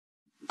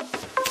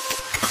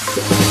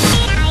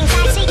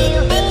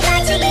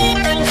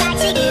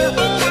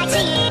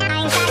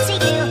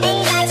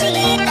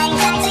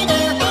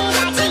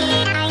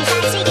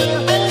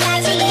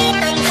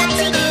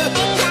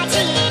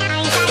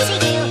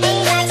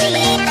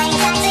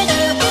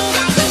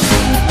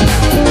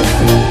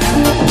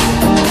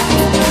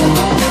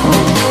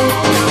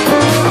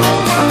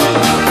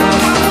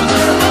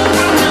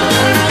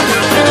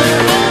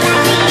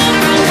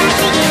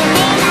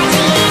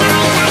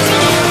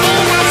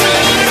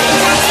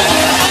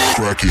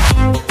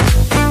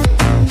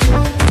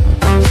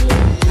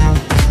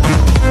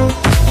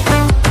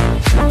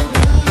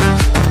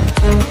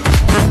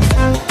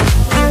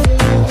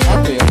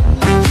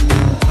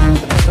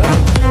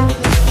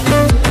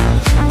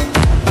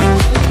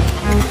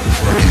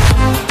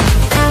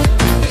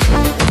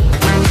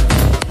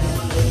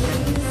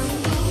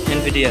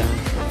Nvidia.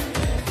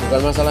 Bukan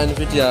masalah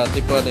Nvidia,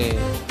 tipe nih.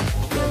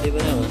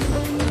 Tipenya apa?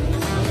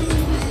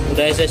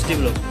 Udah SSD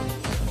belum?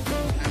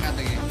 Angkat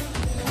lagi.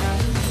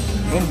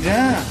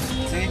 Enggak,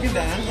 yang ini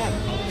udah angkat.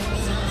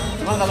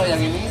 Cuma kalau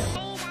yang ini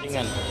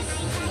Ringan.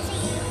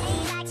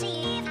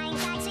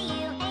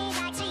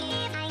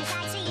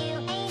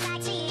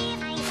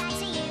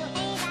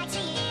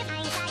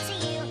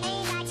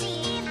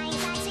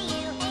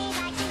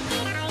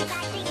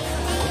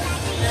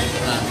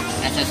 nah,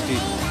 SSD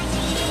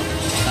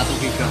 1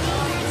 GB.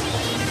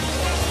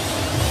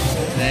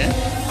 Nah,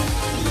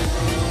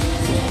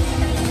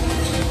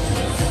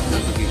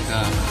 1 GB,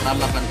 RAM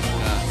 8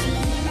 GB.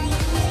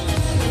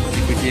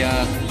 Nvidia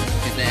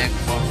GTX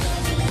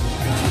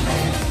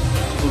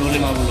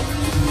 1050.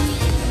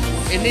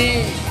 Ini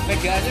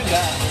VGA-nya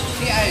enggak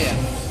TI ya?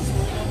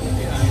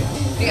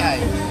 TI.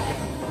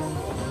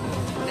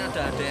 Ini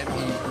ada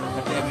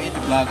HDMI di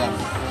belakang.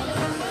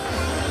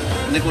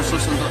 Ini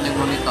khusus untuk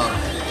monitor.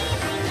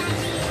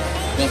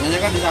 Biasanya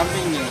kan di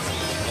samping nih.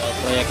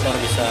 Proyektor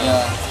bisa. Ya.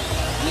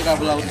 Ini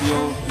kabel audio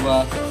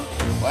 2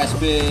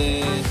 USB.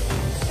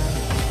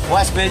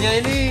 USB-nya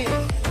ini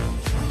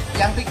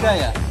yang 3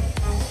 ya?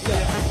 Iya,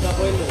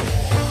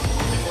 3.0.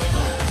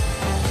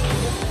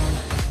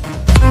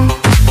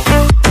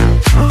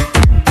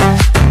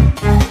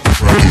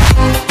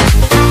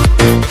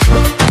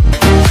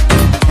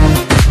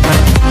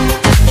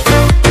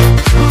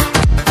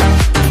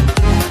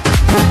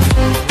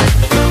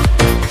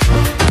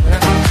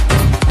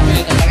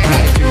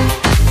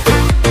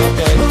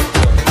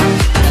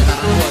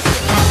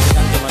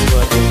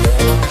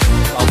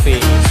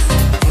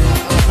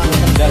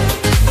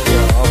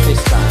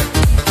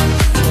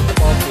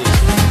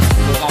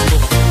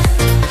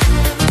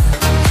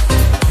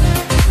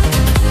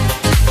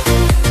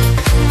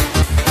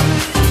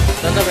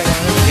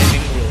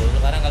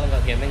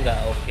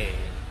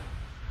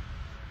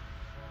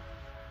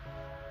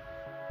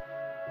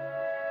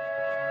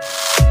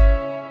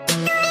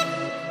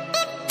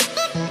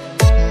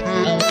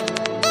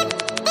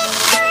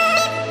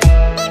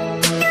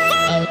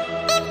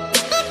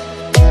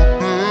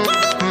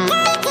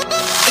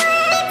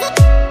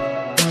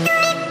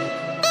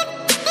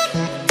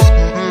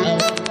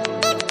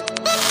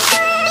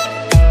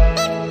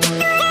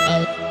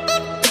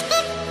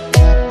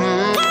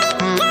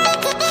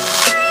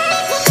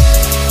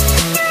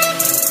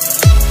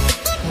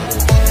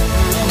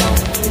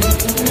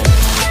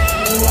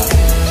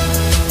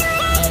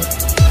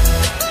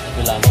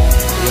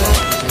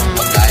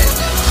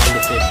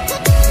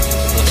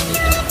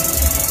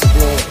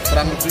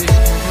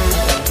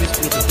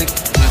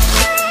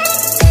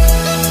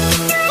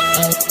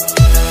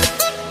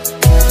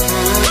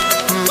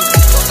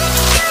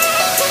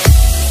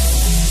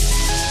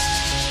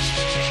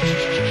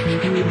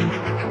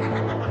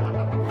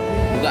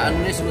 Bukaan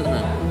ini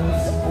sebenarnya.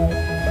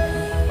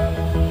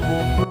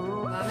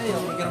 Mana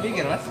yang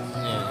mikir-mikir, Mas?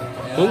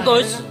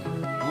 Bungkus.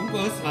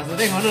 Bungkus,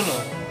 maksudnya ngono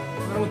loh.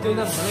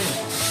 Ini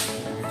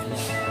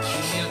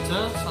aja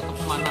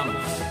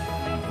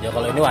 1,6. Ya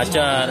kalau ini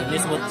wajar, ini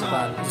sebut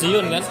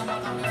Zion kan?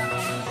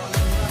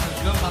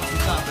 Juga 4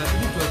 juta, berarti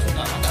ini 2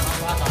 juta.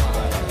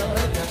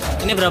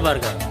 Ini berapa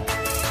harga?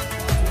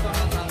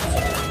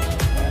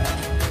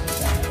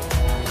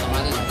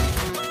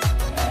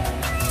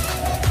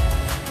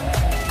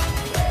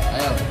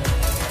 Ayo,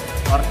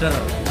 order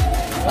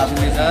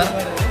stabilizer,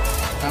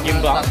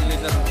 Gimbal.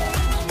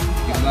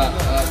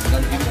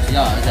 Bukan gimbal,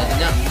 ya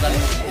jadinya bukan.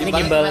 Ini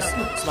gimbal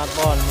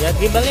smartphone. Ya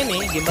gimbal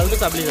ini, gimbal itu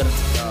stabilizer.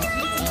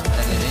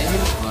 Dan ini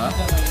dua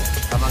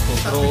sama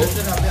GoPro.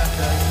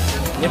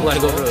 Ini bukan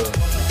GoPro.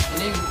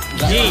 Ini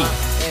enggak sama,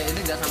 ini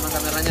enggak sama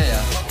kameranya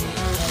ya.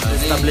 Nah,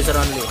 ini Stabilizer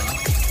only.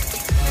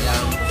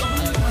 yang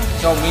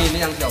Xiaomi, ini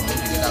yang Xiaomi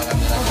digital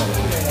kamera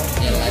Xiaomi.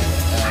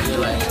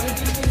 Lain.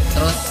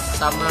 Terus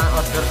sama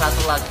order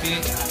satu lagi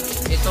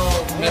itu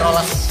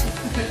mirrorless.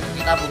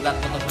 Kita bukan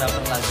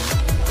fotografer lagi.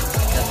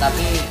 Ya,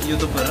 tapi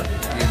YouTuber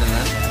gitu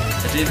kan.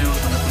 Jadi memang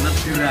benar-benar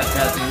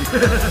diraga sih.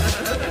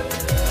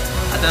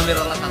 Ada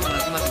mirrorless satu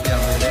lagi masih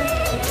diambilin.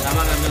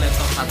 Sama ngambil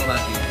laptop satu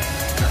lagi.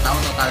 Nggak tahu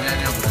totalnya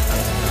yang berapa.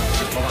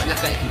 Pokoknya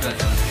kayak gitu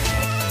aja.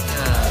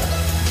 Nah,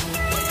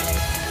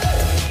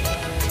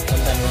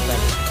 Konten.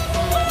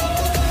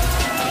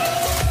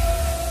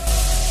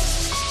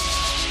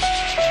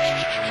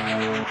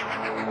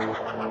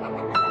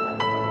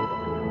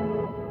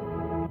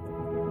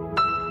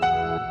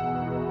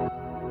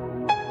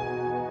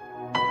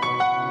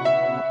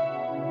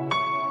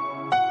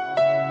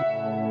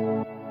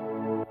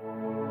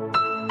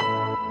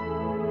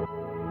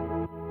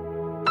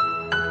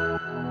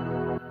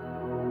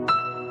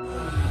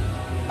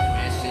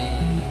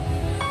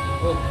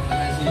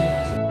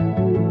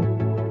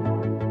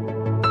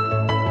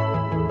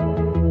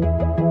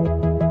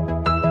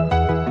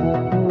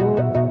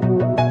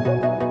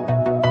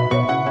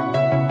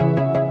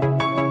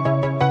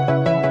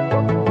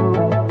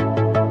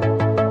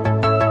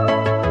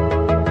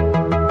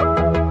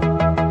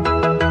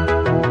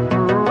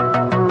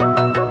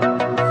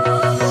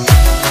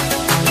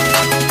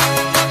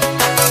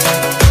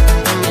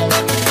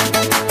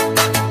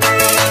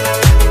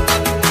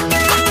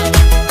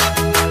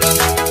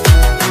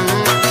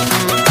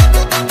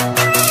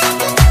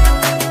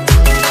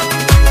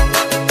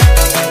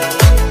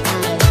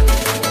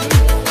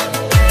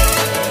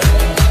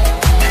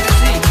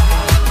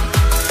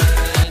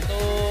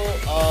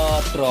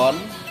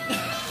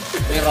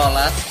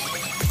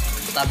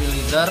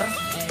 stabilizer,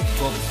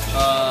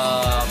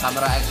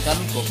 kamera action,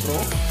 GoPro,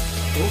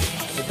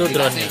 Itu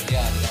drone ya?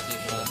 Ya, dikasih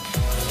drone.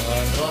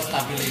 Terus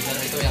stabilizer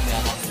itu yang di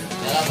atas.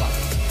 Jalan Pak.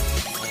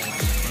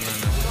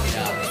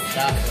 Ya,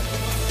 udah.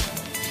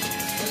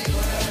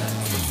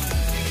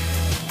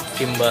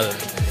 Gimbal.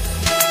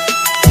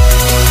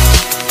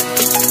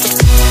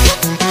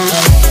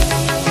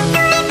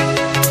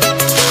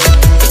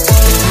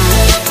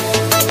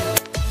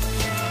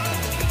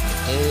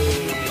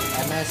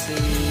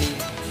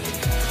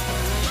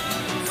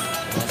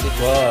 Masih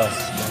Bos.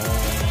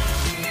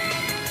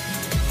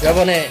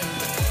 berapa nih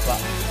Pak?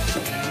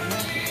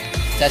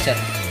 Charger.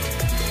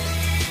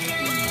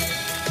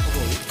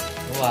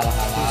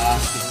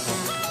 Walah.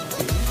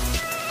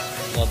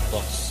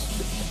 Notebox.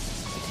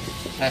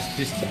 Flash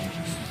disk.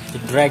 The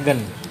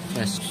Dragon.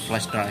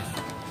 Flash drive.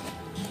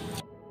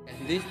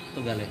 Ini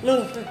tunggalnya.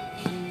 Loh,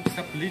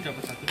 bisa beli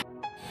dapat satu.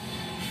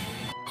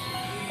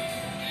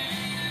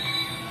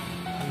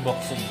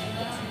 Unboxing.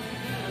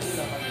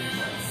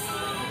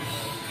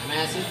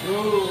 Messi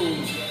bro.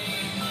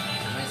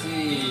 Messi.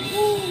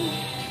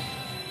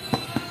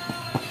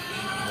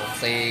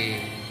 Boxing.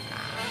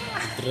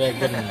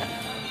 Dragon.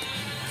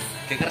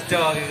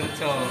 Kerja.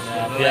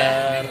 Nah,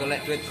 biar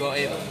golek duit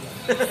goib.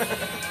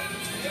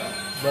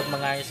 buat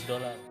mengais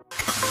dolar.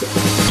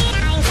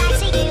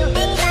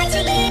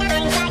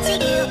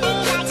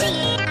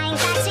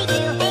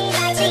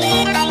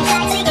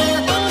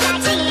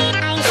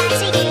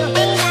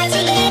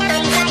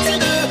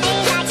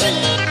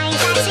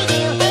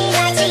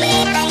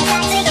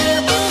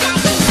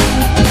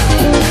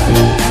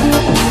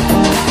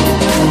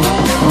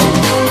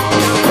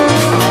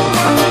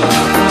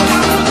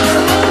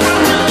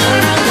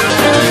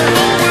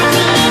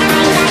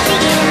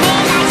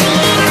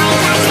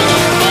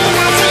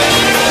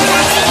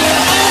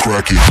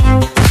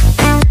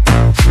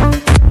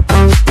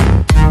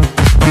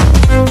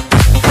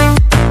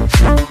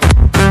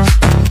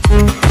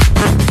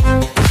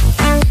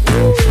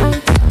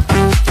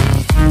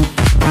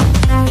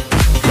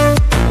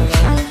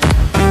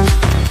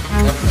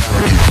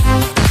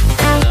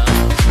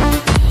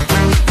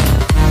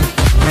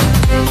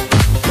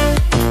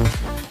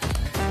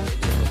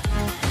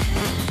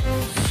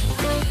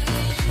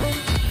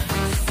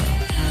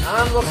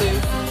 Unboxing.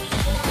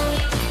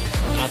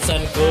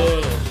 Acan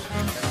Gold.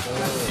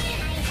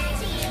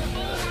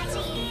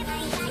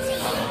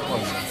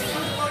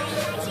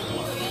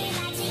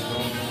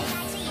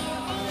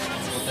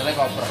 Modelnya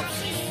koper.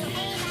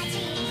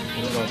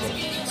 Ini koper.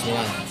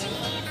 Siang.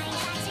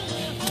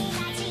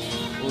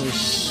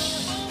 Ush.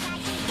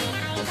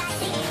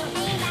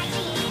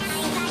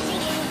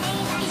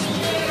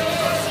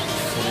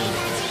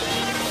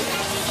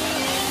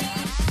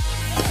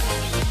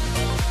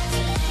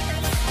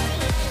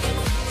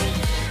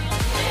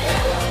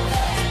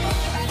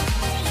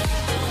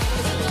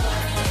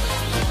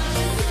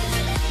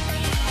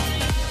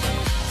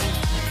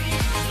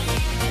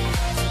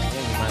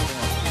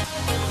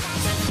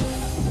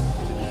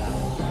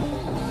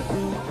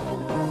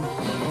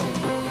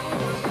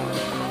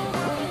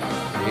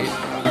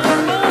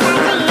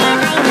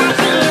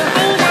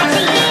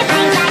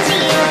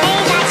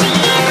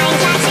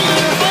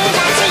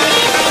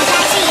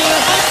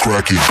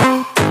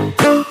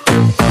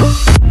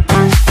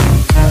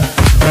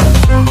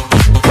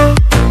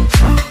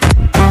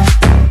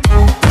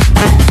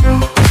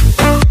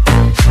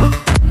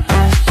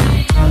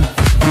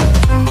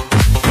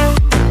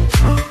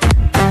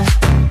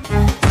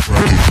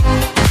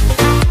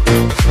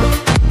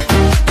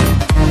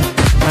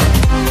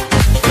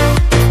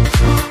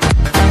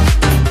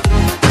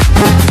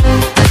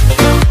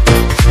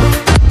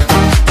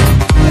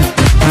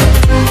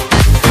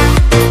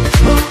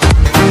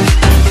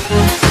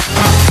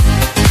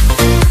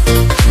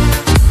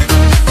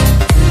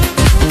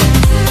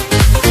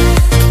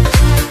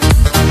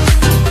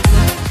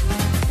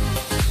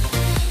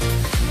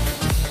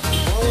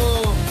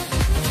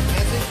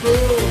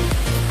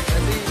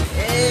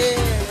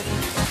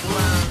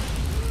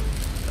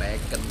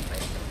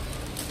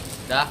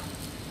 Dah.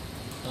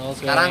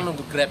 Oke. Sekarang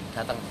nunggu Grab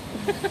datang.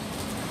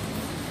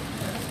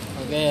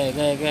 Oke.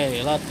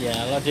 Load ya,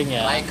 loading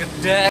ya. Lain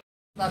gede.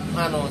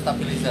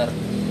 Stabilizer.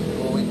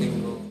 Oh, ini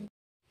bro.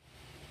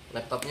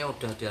 Laptopnya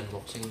udah di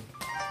unboxing.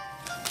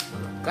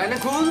 Kayaknya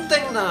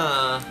gunting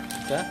nah.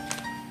 Udah.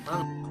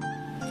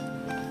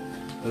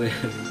 Oh iya.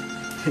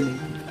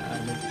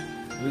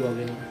 Ini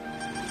oke.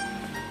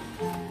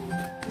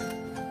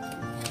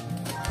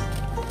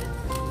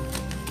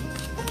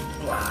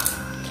 Wah.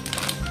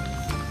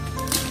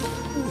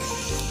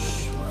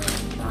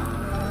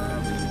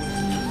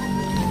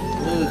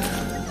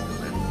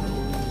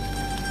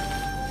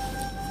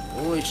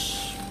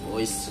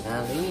 Wis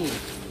sekali.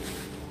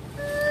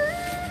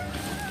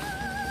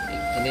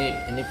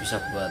 Ini bisa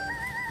buat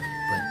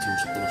baju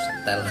 10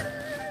 setel.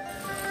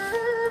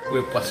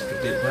 Gue pas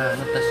gede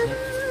banget tasnya.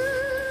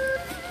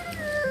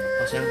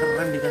 Pas yang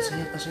keren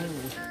dikasihnya tasnya.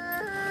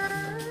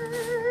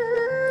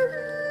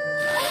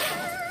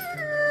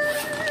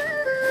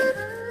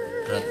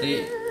 Berarti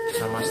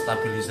sama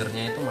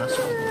stabilizernya itu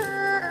masuk itu.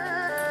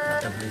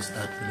 Kita beli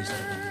stabilizer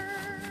ini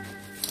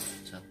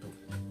satu.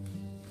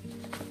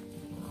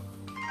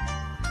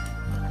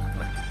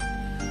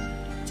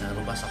 Jangan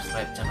lupa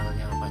subscribe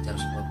channelnya Fajar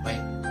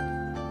Superbike.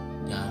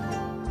 Dan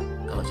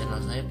kalau channel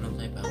saya belum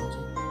saya bangun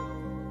sih,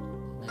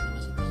 nanti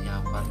masih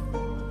persiapan,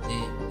 jadi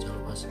jangan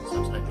lupa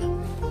subscribe ya.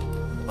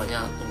 Pokoknya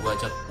tunggu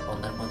aja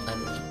konten-konten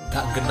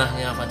gak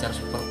genahnya Fajar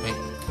Superbike,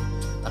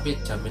 tapi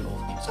jamin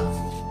oke.